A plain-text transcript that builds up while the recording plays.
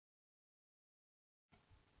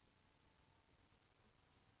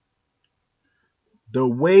The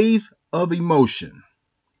waves of emotion.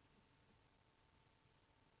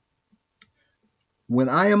 When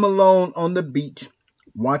I am alone on the beach,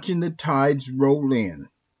 watching the tides roll in,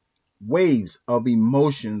 waves of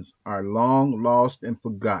emotions are long lost and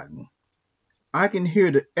forgotten. I can hear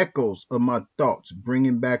the echoes of my thoughts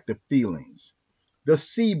bringing back the feelings. The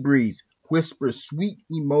sea breeze whispers sweet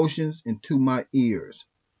emotions into my ears.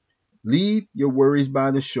 Leave your worries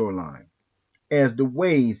by the shoreline as the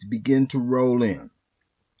waves begin to roll in.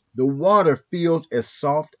 The water feels as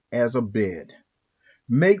soft as a bed.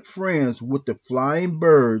 Make friends with the flying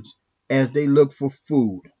birds as they look for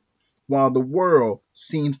food, while the world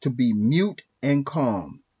seems to be mute and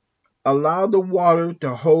calm. Allow the water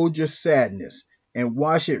to hold your sadness and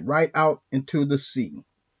wash it right out into the sea,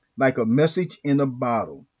 like a message in a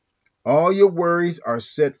bottle. All your worries are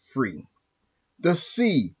set free. The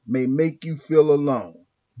sea may make you feel alone,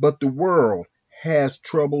 but the world has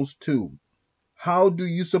troubles too. How do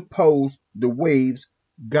you suppose the waves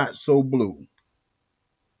got so blue?